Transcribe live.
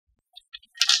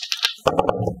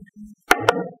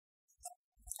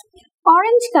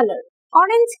orange color,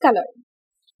 orange color.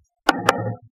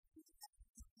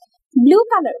 Blue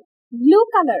color, blue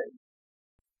color.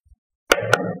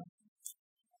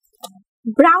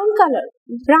 Brown color,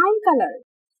 brown color.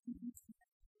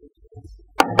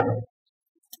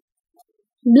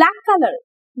 Black color,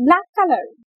 black color.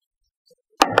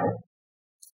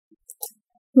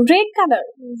 Red color,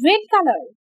 red color.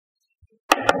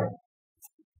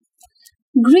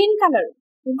 Green color,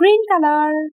 green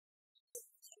color.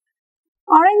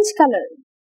 Orange color,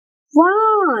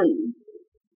 1.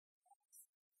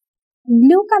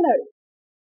 Blue color,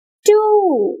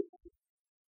 2.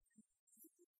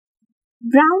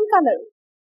 Brown color,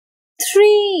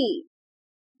 3.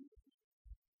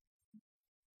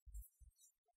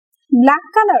 Black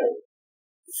color,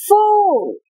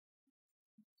 4.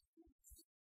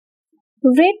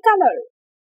 Red color,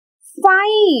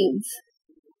 5.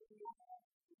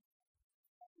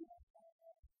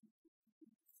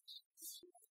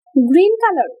 Green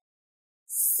color,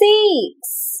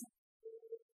 6.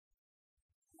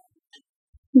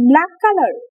 Black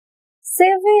color,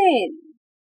 7.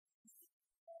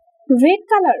 Red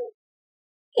color,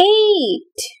 8.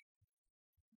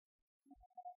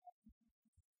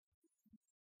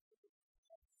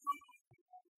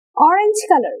 Orange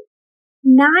color,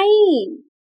 9.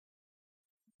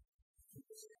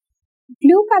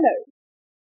 Blue color,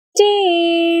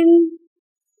 10.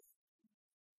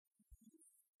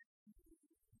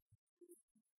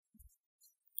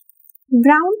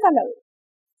 Brown color,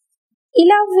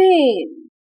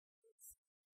 11.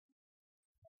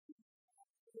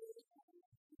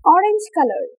 Orange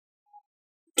color,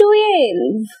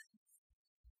 12.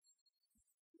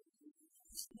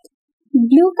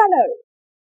 Blue color,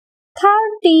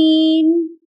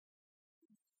 13.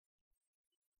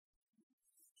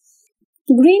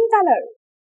 Green color,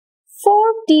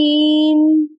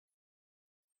 14.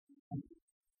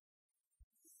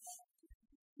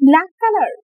 Black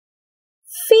color,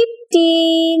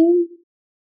 15.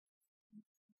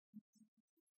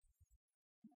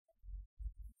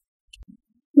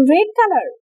 Red color,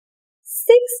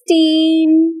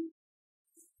 16.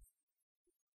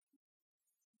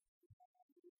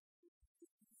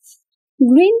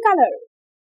 Green color,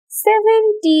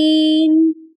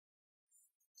 17.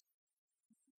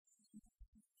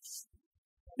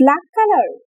 Black color,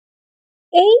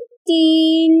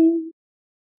 18.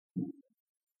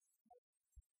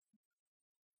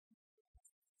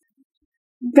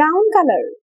 Brown color,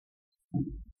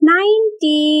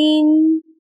 19.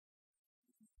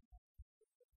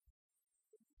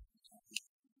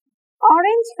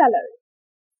 Orange color,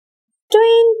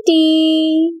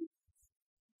 20.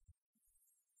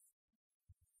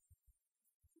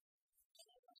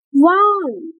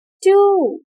 One,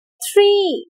 two,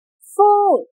 three,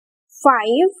 4, 5,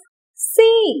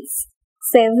 6,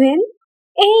 7,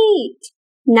 8,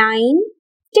 9,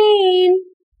 10,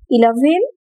 11,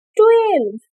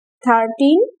 12,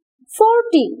 13,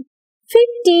 14,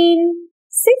 15,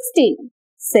 16,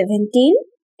 17,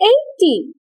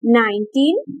 18,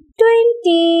 19,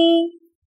 20.